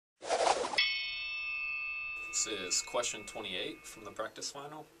This is question 28 from the practice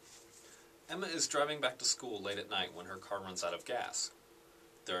final. Emma is driving back to school late at night when her car runs out of gas.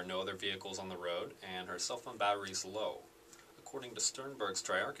 There are no other vehicles on the road, and her cell phone battery is low. According to Sternberg's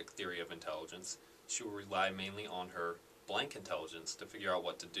triarchic theory of intelligence, she will rely mainly on her blank intelligence to figure out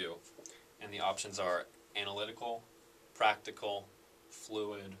what to do. And the options are analytical, practical,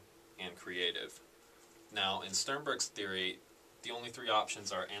 fluid, and creative. Now, in Sternberg's theory, the only three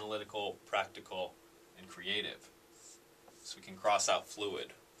options are analytical, practical, and creative. So we can cross out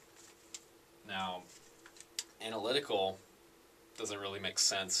fluid. Now, analytical doesn't really make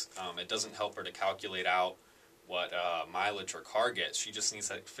sense. It doesn't help her to calculate out what mileage her car gets. She just needs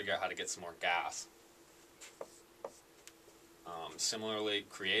to figure out how to get some more gas. Similarly,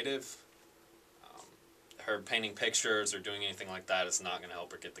 creative, her painting pictures or doing anything like that is not going to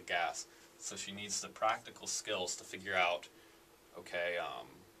help her get the gas. So she needs the practical skills to figure out, okay,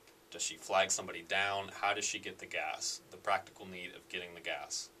 does she flag somebody down? How does she get the gas? The practical need of getting the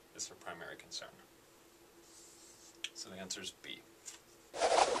gas is her primary concern. So the answer is B.